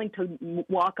willing to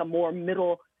walk a more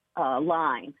middle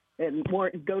line and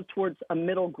go towards a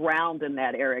middle ground in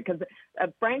that area. Because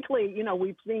frankly,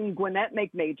 we've seen Gwinnett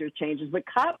make major changes, but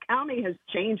Cobb County has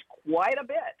changed quite a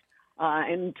bit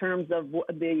in terms of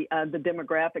the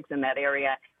demographics in that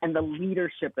area and the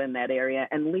leadership in that area.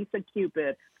 And Lisa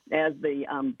Cupid, as the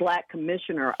black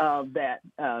commissioner of that,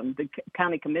 the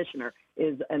county commissioner,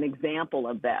 is an example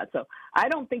of that. So I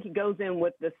don't think he goes in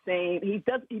with the same.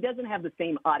 He doesn't have the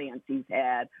same audience he's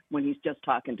had when he's just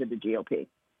talking to the GOP.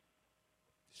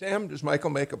 Sam, does Michael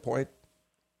make a point?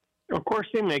 Of course,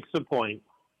 he makes a point.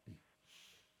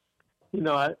 You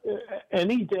know,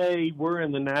 any day we're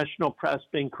in the national press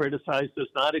being criticized is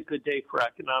not a good day for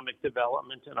economic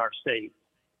development in our state.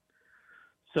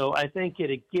 So I think at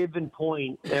a given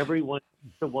point, everyone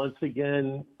needs to once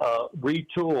again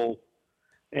retool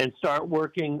and start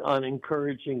working on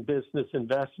encouraging business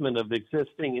investment of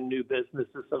existing and new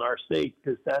businesses in our state,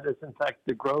 because that is, in fact,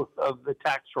 the growth of the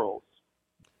tax rolls.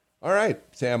 All right,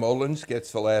 Sam Olens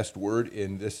gets the last word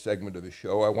in this segment of the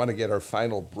show. I want to get our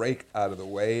final break out of the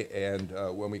way, and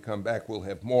when we come back, we'll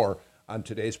have more on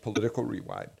today's Political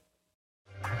Rewind.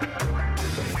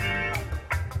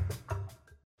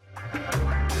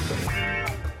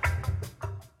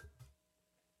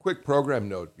 Quick program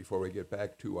note before we get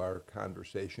back to our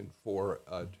conversation for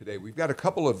today. We've got a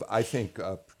couple of, I think,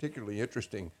 particularly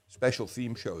interesting special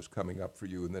theme shows coming up for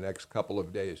you in the next couple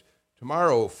of days.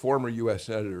 Tomorrow, former U.S.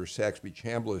 Senator Saxby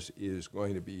Chambliss is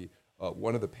going to be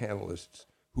one of the panelists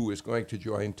who is going to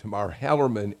join Tamar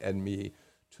Hallerman and me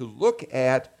to look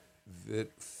at the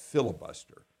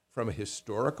filibuster from a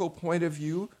historical point of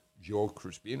view. Joel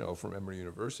Crispino from Emory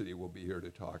University will be here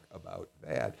to talk about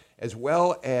that, as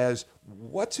well as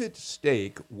what's at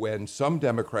stake when some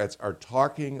Democrats are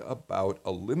talking about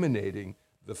eliminating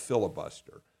the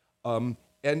filibuster. And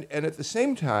at the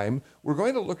same time, we're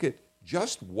going to look at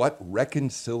just what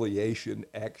reconciliation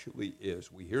actually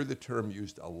is. We hear the term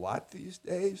used a lot these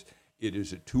days. It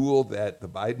is a tool that the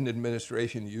Biden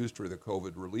administration used for the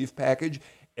COVID relief package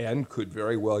and could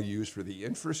very well use for the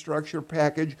infrastructure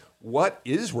package. What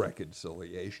is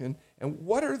reconciliation, and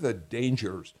what are the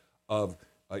dangers of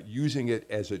using it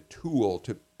as a tool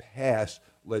to pass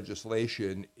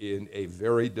legislation in a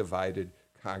very divided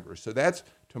Congress? So that's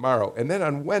tomorrow. And then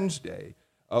on Wednesday,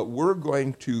 we're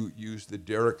going to use the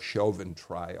Derek Chauvin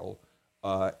trial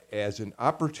as an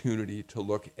opportunity to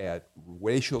look at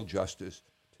racial justice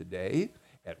today,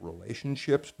 at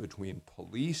relationships between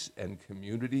police and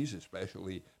communities,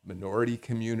 especially minority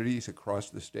communities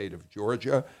across the state of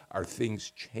Georgia. Are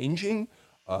things changing?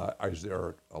 Is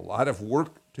there a lot of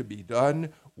work to be done?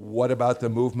 What about the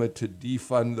movement to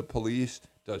defund the police?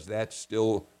 Does that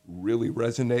still really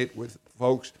resonate with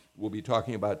folks? We'll be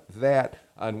talking about that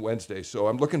on Wednesday. So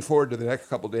I'm looking forward to the next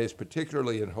couple of days,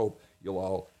 particularly, and hope you'll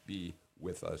all be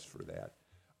with us for that.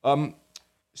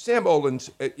 Sam Olens,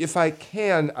 if I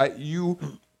can, you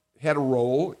had a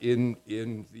role in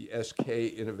the SK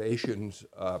Innovations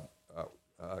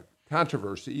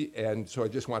controversy, and so I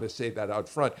just want to say that out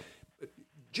front.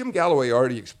 Jim Galloway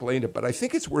already explained it, but I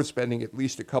think it's worth spending at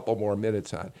least a couple more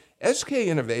minutes on. SK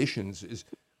Innovations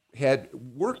had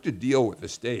worked a deal with the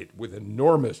state with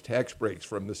enormous tax breaks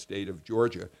from the state of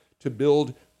Georgia to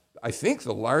build, I think,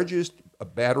 the largest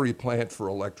battery plant for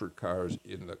electric cars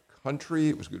in the country.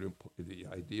 It was going to, the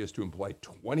idea is to employ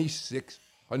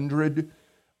 2,600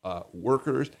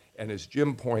 workers. And as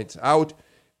Jim points out,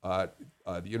 the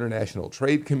International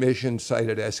Trade Commission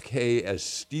cited SK as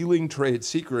stealing trade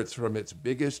secrets from its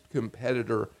biggest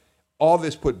competitor. All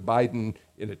this put Biden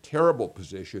in a terrible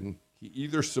position. He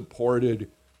either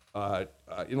supported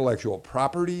intellectual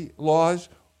property laws,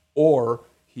 or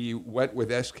he went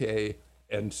with SK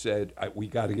and said, we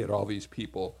got to get all these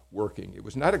people working. It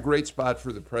was not a great spot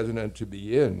for the president to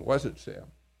be in, was it, Sam?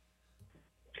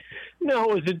 No,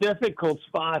 it was a difficult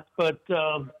spot, but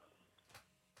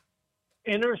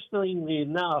interestingly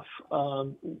enough,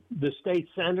 the state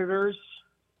senators,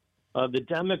 the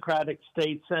Democratic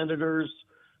state senators,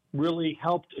 really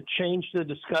helped change the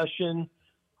discussion,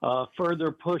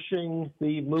 further pushing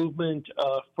the movement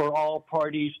for all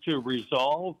parties to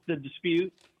resolve the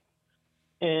dispute.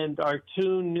 And our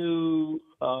two new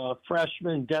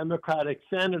freshman Democratic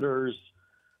senators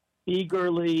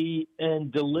eagerly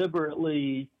and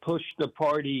deliberately pushed the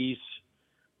parties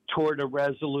toward a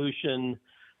resolution,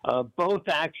 both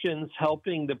actions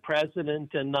helping the president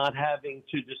and not having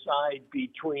to decide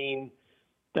between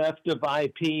theft of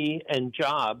IP and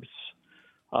jobs.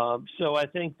 So I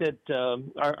think that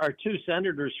our two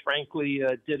senators, frankly,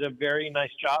 did a very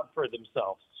nice job for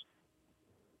themselves.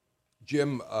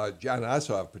 Jim, John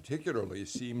Ossoff particularly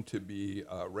seemed to be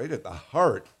right at the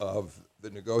heart of the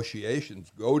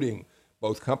negotiations, goading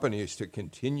both companies to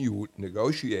continue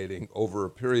negotiating over a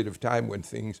period of time when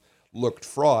things looked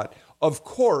fraught. Of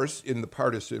course, in the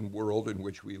partisan world in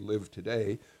which we live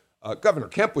today, Governor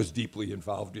Kemp was deeply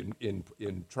involved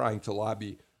in trying to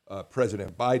lobby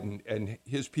President Biden, and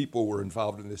his people were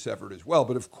involved in this effort as well.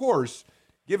 But of course,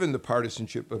 given the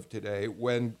partisanship of today,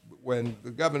 when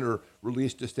the governor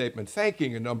released a statement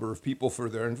thanking a number of people for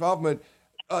their involvement,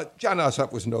 Jon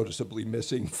Ossoff was noticeably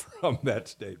missing from that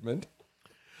statement.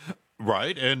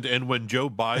 Right, and when Joe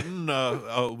Biden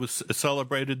was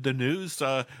celebrated the news,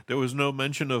 there was no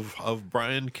mention of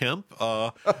Brian Kemp,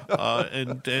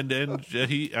 and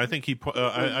I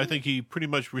think he pretty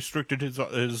much restricted his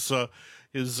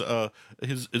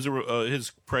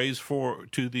praise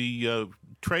to the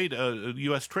trade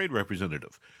U.S. trade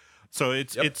representative. So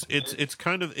it's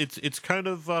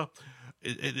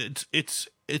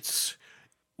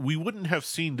we wouldn't have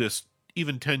seen this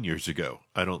even 10 years ago,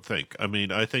 I don't think. I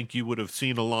mean, I think you would have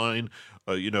seen a line,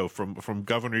 from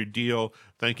Governor Deal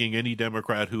thanking any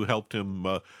Democrat who helped him,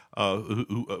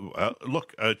 who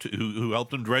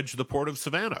helped him dredge the port of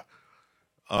Savannah.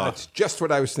 That's just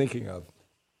what I was thinking of.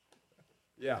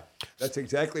 Yeah, that's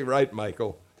exactly right,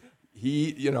 Michael.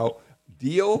 He,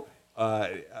 Deal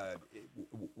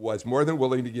was more than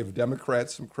willing to give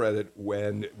Democrats some credit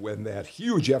when that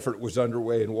huge effort was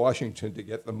underway in Washington to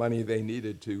get the money they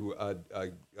needed to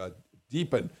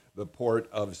deepen the port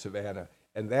of Savannah.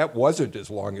 And that wasn't as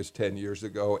long as 10 years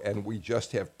ago, and we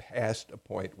just have passed a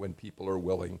point when people are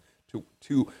willing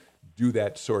to do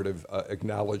that sort of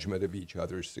acknowledgement of each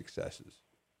other's successes.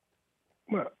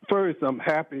 Well, first, I'm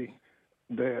happy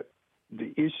that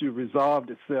the issue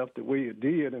resolved itself the way it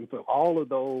did. And for all of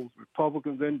those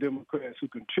Republicans and Democrats who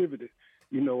contributed,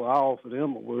 I offer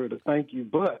them a word of thank you.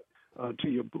 But to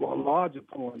your larger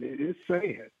point, it is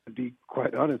sad, to be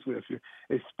quite honest with you,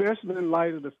 especially in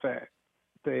light of the fact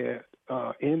that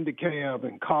in DeKalb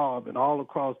and Cobb and all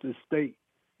across this state,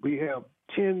 we have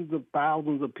tens of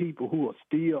thousands of people who are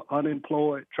still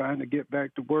unemployed, trying to get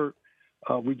back to work.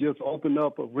 We just opened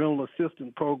up a rental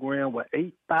assistance program where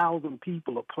 8,000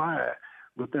 people applied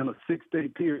within a 6-day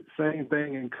period. Same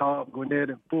thing in Cobb, Gwinnett,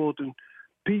 and Fulton.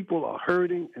 People are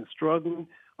hurting and struggling.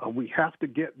 We have to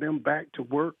get them back to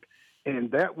work, and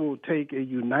that will take a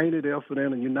united effort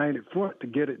and a united front to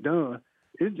get it done.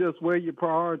 It's just where your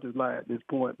priorities lie at this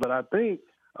point. But I think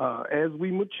as we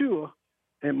mature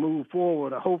and move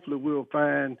forward, hopefully we'll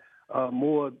find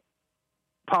more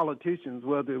politicians,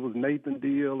 whether it was Nathan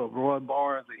Deal or Roy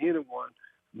Barnes or anyone,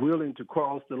 willing to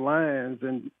cross the lines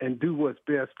and do what's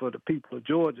best for the people of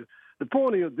Georgia. The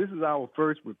point is, this is our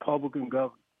first Republican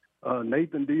governor.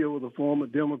 Nathan Deal was a former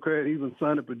Democrat. Even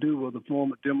Sonny Perdue was a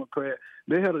former Democrat.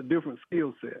 They had a different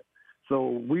skill set.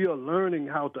 So we are learning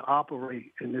how to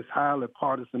operate in this highly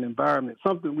partisan environment,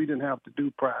 something we didn't have to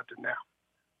do prior to now.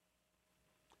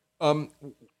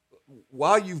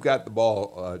 While you've got the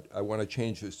ball, I want to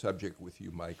change the subject with you,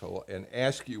 Michael, and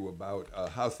ask you about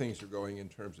how things are going in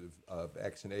terms of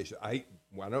vaccination. I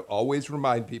want to always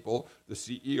remind people the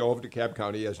CEO of DeKalb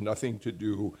County has nothing to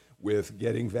do with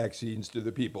getting vaccines to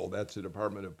the people. That's the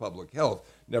Department of Public Health.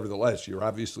 Nevertheless, you're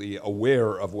obviously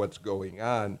aware of what's going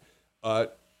on.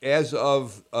 As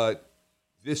of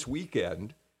this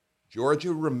weekend,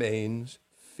 Georgia remains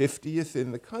 50th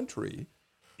in the country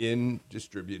in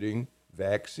distributing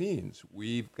vaccines.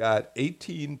 We've got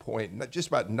just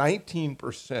about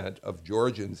 19% of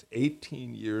Georgians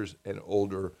 18 years and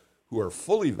older who are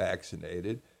fully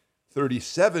vaccinated,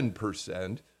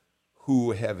 37%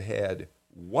 who have had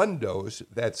one dose.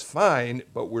 That's fine,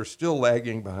 but we're still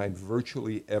lagging behind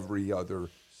virtually every other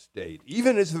state,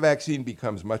 even as the vaccine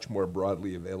becomes much more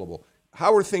broadly available.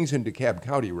 How are things in DeKalb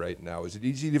County right now? Is it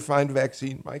easy to find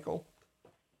vaccine, Michael?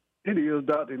 It is.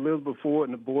 Dr. Elizabeth Ford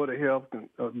and the Board of Health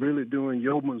really doing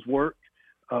yeoman's work,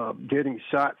 getting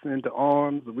shots into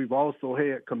arms. We've also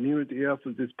had community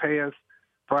efforts this past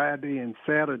Friday and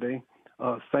Saturday.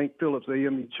 St. Philip's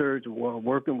AME Church,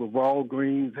 working with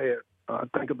Walgreens, had, I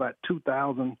think, about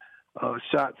 2,000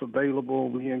 shots available.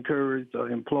 We encourage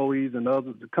employees and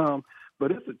others to come.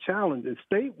 But it's a challenge. And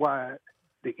statewide,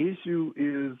 the issue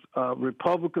is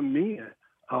Republican men,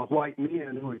 white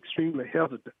men who are extremely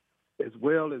hesitant, as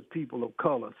well as people of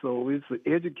color. So it's the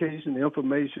education,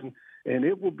 information, and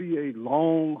it will be a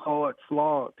long, hard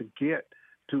slog to get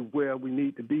to where we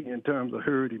need to be in terms of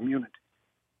herd immunity.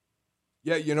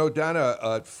 Yeah,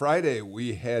 Donna, Friday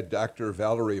we had Dr.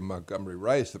 Valerie Montgomery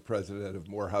Rice, the president of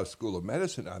Morehouse School of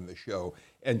Medicine, on the show,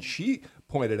 and she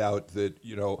pointed out that,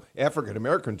 African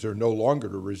Americans are no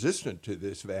longer resistant to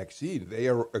this vaccine. They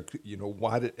are,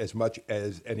 want it as much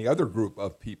as any other group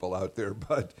of people out there.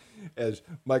 But as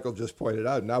Michael just pointed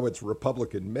out, now it's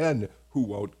Republican men who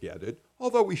won't get it,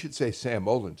 although we should say Sam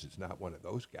Olens is not one of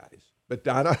those guys. But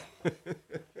Donna?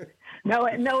 No,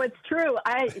 it's true.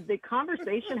 The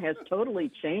conversation has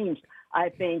totally changed, I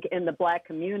think, in the Black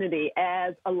community,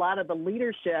 as a lot of the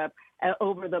leadership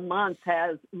over the months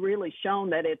has really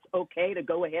shown that it's okay to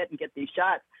go ahead and get these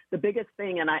shots. The biggest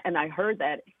thing, and I heard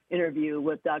that interview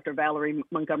with Dr. Valerie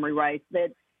Montgomery Rice,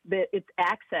 that it's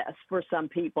access for some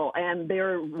people, and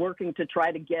they're working to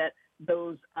try to get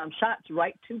those shots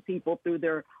right to people through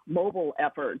their mobile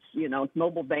efforts,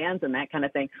 mobile vans and that kind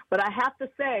of thing. But I have to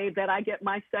say that I get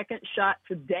my second shot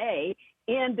today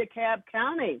in DeKalb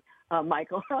County,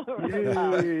 Michael.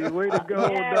 Yay, way to go,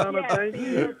 Donna. Thank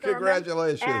you.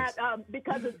 Congratulations.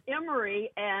 Because it's Emory,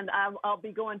 and I'll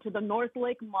be going to the North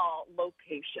Lake Mall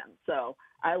location. So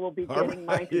I will be getting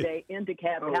mine today in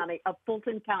DeKalb County, a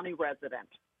Fulton County resident.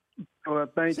 Well,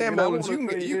 thank Sam you. Mullins,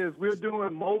 We're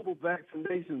doing mobile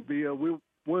vaccinations, Bill. We're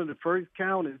one of the first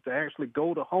counties to actually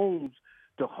go to homes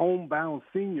to homebound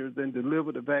seniors and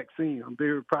deliver the vaccine. I'm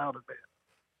very proud of that.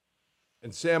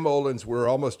 And Sam Mullins, we're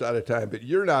almost out of time, but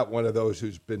you're not one of those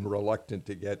who's been reluctant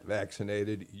to get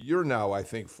vaccinated. You're now, I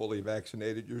think, fully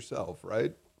vaccinated yourself,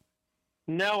 right?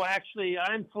 No, actually,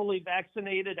 I'm fully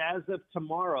vaccinated as of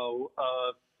tomorrow.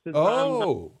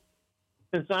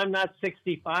 Since I'm not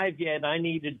 65 yet, I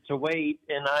needed to wait,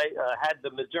 and I had the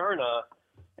Moderna.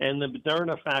 And the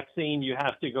Moderna vaccine, you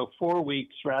have to go 4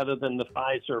 weeks rather than the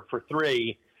Pfizer for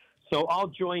 3. So I'll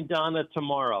join Donna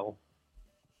tomorrow.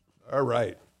 All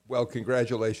right. Well,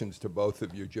 congratulations to both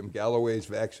of you. Jim Galloway's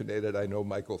vaccinated. I know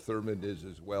Michael Thurmond is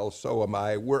as well. So am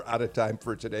I. We're out of time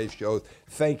for today's show.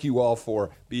 Thank you all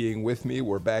for being with me.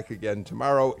 We're back again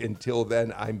tomorrow. Until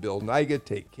then, I'm Bill Nigut.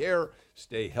 Take care.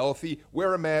 Stay healthy.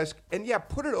 Wear a mask. And,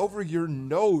 put it over your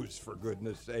nose, for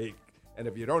goodness sake. And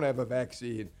if you don't have a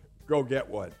vaccine, go get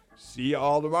one. See you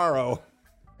all tomorrow.